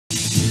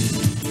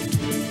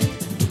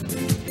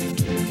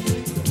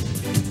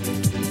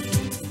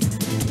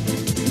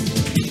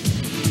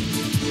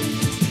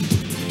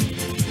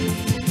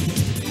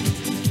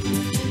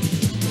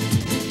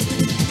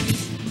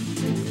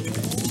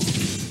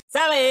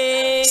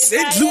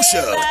St.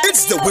 Lucia,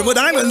 it's the Windward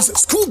Islands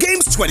School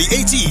Games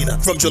 2018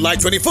 from July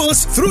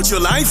 21st through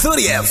July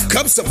 30th.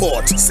 Come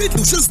support St.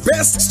 Lucia's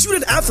best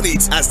student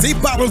athletes as they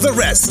battle the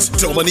rest.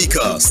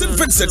 Dominica, St.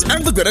 Vincent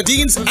and the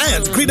Grenadines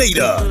and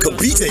Grenada,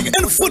 competing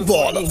in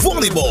football,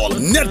 volleyball,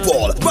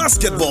 netball,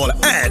 basketball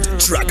and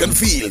track and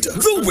field.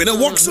 The winner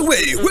walks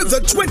away with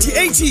the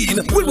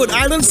 2018 Windward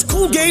Islands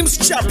School Games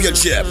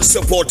Championship.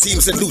 Support Team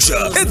St.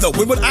 Lucia in the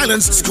Windward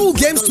Islands School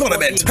Games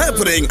Tournament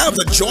happening at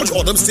the George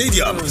Autumn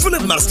Stadium,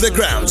 Philip Masler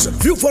Grounds,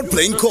 Viewford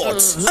Playing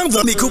Courts, and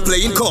the Nico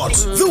Playing Court.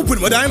 The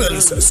Windward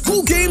Islands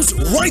School Games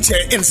right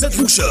here in St.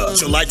 Lucia,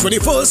 July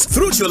 21st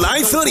through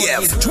July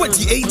 30th,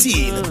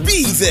 2018.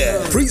 Be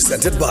there.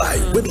 Presented by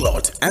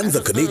Whitlock and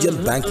the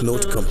Canadian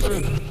Banknote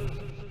Company.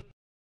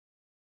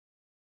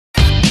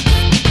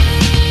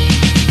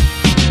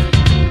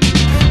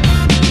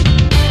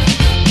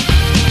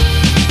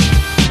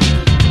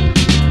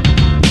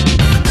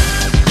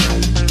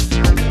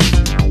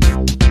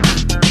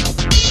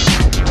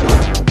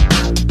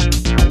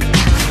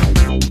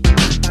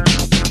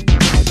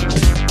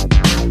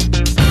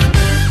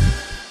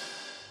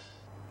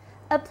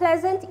 A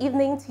pleasant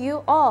evening to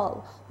you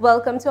all.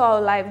 Welcome to our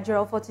live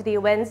draw for today,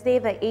 Wednesday,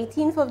 the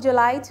 18th of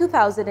July,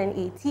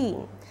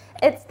 2018.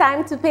 It's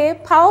time to pay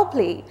Power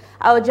Play.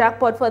 Our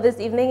jackpot for this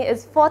evening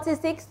is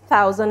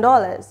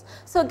 $46,000.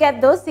 So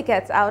get those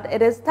tickets out.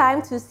 It is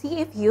time to see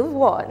if you've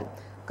won.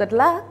 Good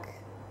luck.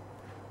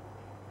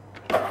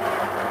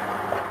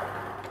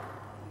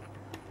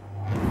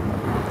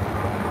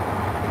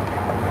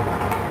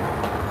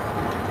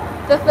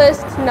 The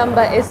first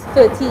number is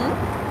 30.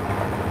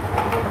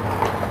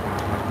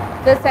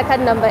 The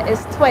second number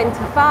is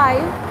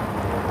 25.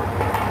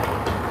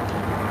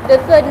 The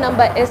third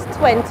number is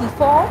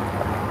 24.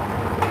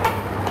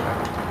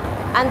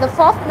 And the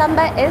fourth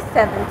number is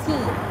 17.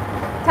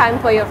 Time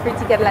for your free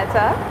ticket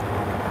letter.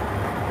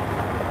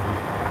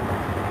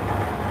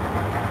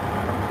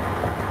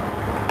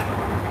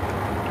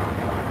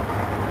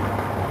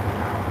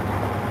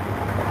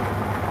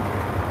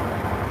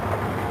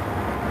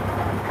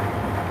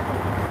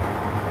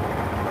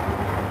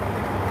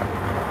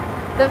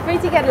 The free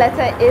ticket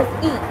letter is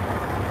E.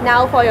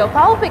 Now for your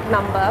Power Pick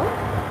number.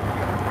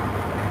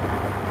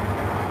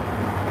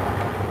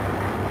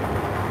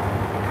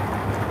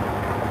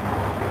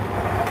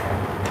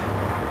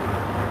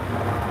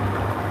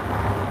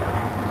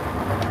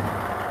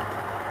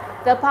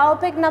 The Power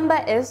Pick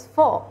number is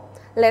 4.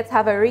 Let's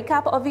have a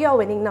recap of your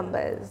winning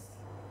numbers.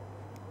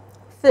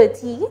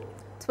 30,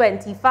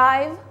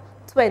 25,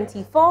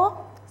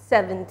 24,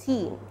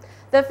 17.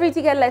 The free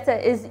ticket letter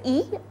is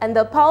E and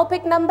the Power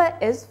Pick number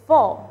is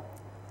 4.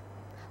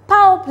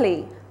 Power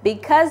Play,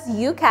 because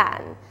you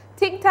can.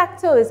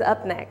 Tic-tac-toe is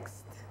up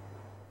next.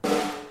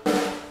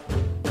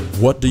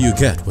 What do you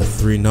get with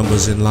 3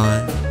 numbers in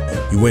line?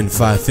 You win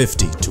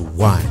 $5.50 to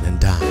wine and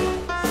dine.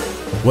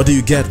 What do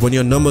you get when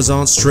your numbers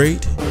aren't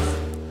straight?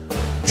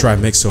 Try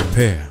mix or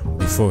pair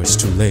before it's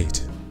too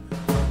late.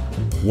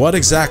 What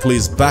exactly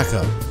is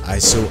backup? I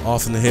so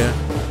often hear.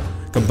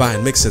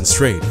 Combine mix and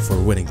straight for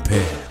a winning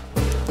pair.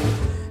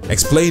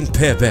 Explain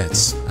pair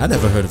bets. I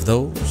never heard of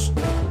those.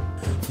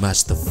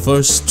 Match the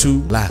first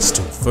 2, last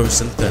 2,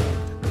 first and third.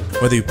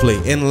 Whether you play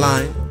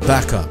inline,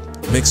 backup,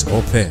 mix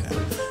or pair.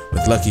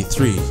 With Lucky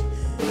 3,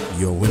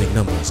 your winning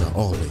numbers are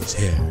always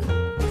here.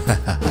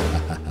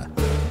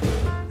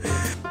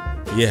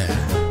 Yeah,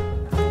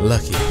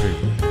 Lucky 3.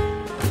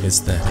 It's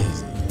that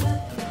easy.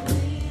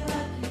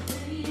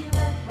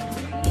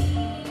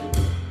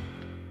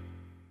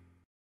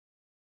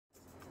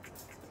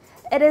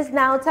 It is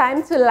now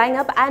time to line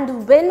up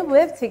and win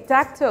with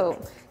Tic-Tac-Toe.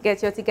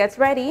 Get your tickets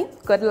ready.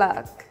 Good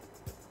luck.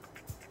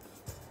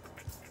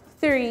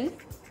 3,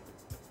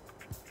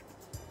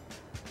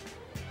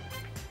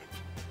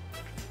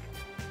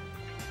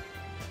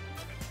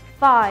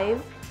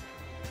 5,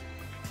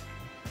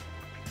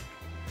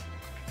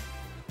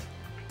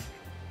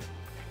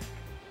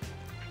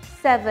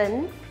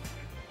 7,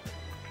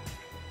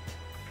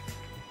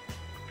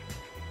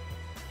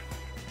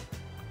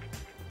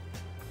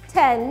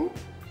 10,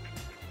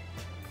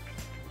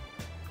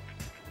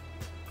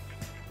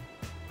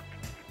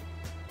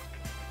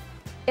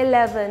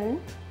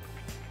 11,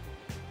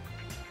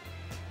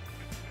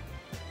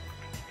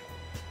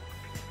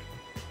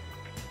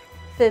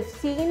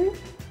 15,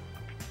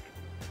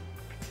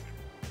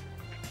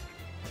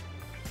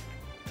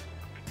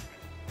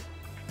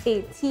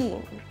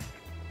 18.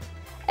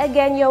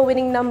 Again, your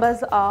winning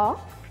numbers are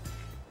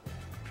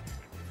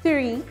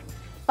 3,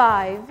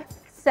 5,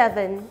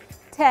 7,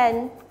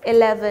 10,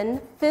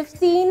 11,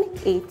 15,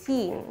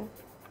 18.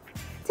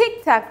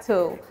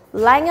 Tic-tac-toe,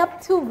 line up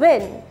to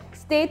win.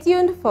 Stay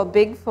tuned for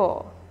Big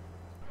 4.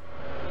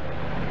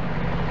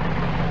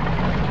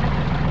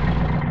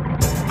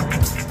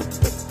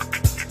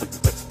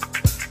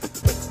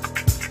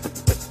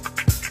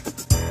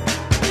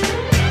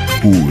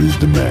 Who is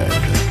the man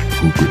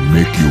who could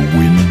make you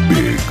win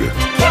big?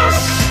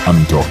 Yes!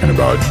 I'm talking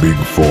about Big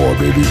 4,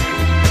 baby.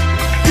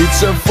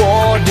 It's a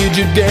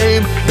 4-digit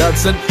game,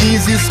 that's an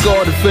easy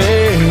score to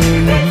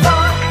fame.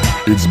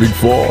 It's Big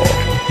 4.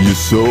 You're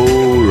so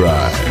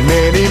right.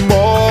 Many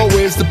more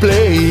ways to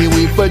play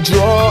with a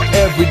draw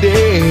every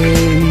day.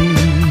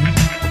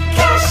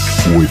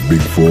 With Big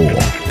 4,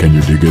 can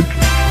you dig it?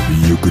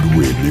 You could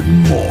win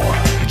even more.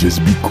 Just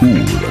be cool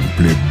and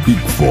play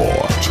Big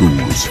 4.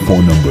 Choose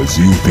 4 numbers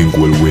you think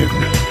will win,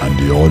 and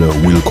the order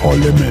will call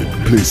them in.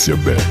 Place your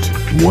bet,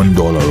 $1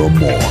 or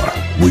more.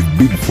 With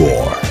Big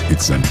 4,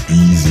 it's an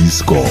easy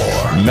score.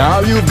 Now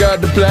you've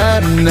got the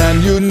plan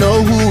and you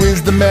know who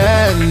is the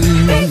man.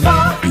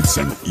 It's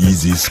an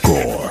easy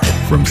score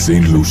from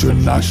St. Lucia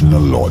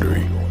National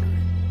Lottery.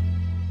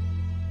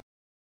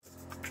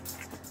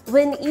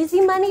 Win easy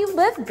money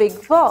with Big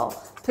 4.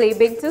 Play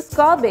big to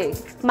score big.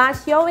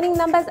 Match your winning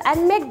numbers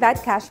and make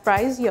that cash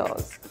prize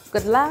yours.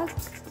 Good luck.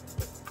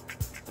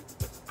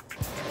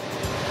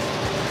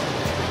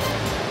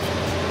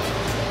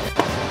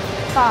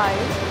 Five,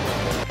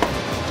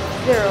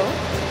 0,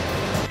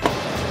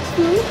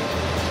 2,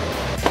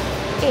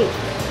 8.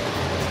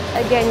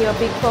 Again, your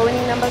Big 4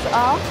 winning numbers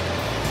are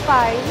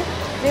 5,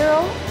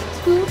 0,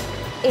 2,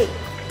 8.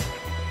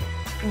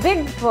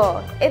 Big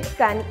 4, it's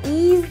an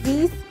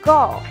easy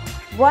score.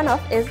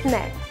 One-off is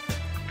next.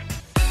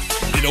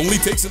 It only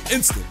takes an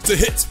instant to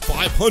hit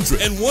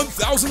 $500 and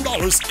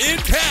 $1,000 in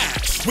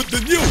cash with the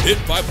new Hit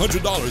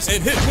 $500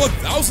 and Hit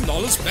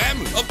 $1,000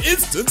 family of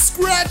instant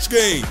scratch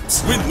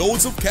games. Win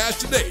loads of cash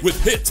today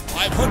with Hit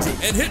 $500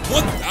 and Hit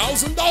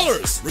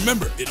 $1,000.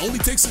 Remember, it only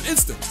takes an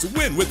instant to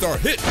win with our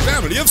Hit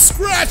family of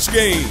scratch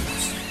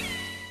games.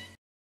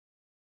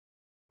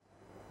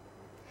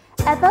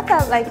 Ever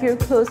felt like you're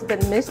close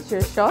but missed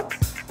your shot?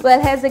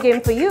 Well, here's a game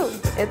for you.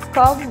 It's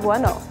called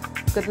One-Off.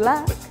 Good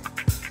luck.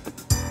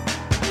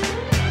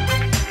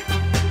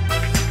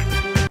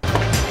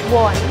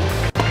 1, 6,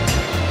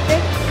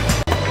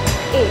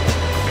 8.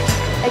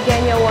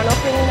 Again, your one-off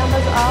winning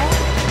numbers are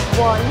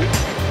 1,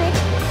 6,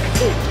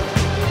 8.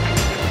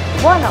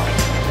 One-off.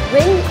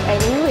 Win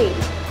anyway.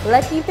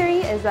 Lucky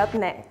 3 is up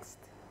next.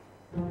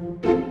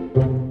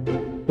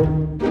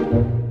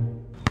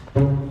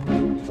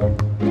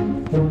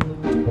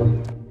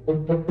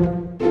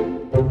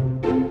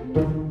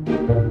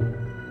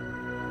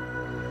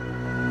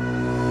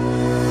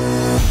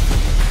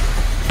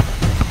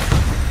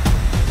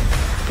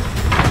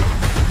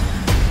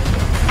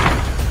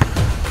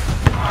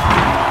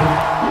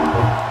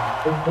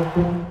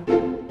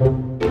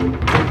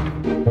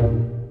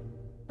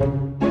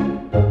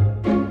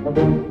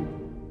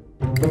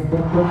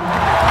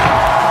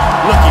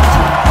 Lucky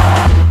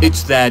 3.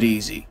 It's that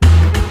easy.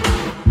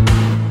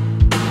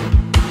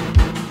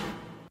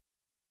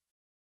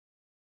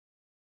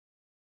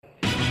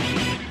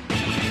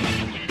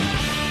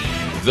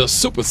 The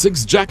Super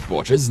 6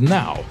 jackpot is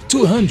now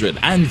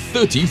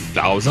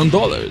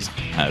 $230,000.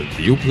 Have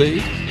you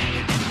played?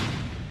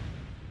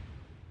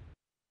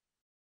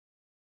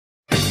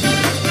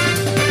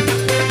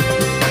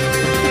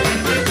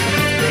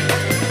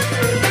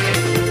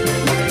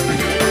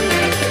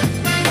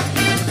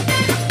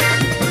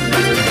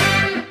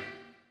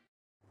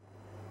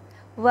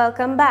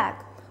 Welcome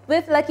back.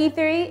 With Lucky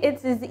 3,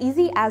 it's as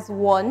easy as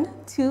 1,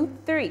 2,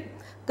 3.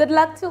 Good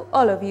luck to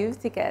all of you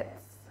tickets.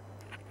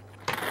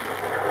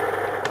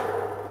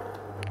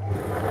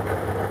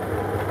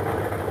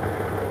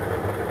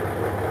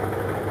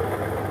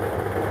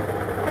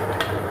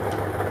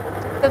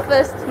 The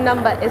first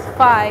number is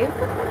 5.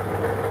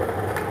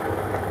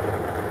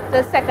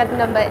 The second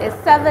number is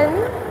 7.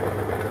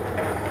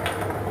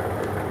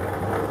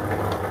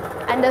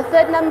 And the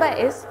third number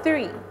is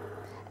 3.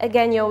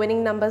 Again, your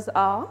winning numbers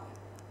are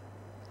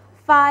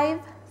 5,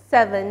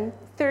 7,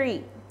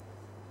 3.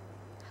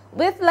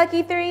 With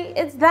Lucky 3,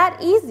 it's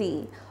that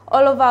easy.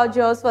 All of our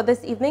draws for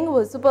this evening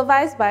were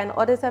supervised by an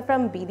auditor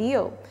from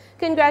BDO.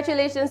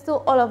 Congratulations to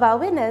all of our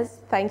winners.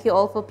 Thank you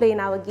all for playing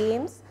our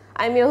games.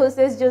 I'm your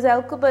hostess,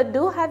 Joselle Cooper.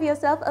 Do have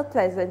yourself a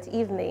pleasant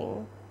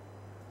evening.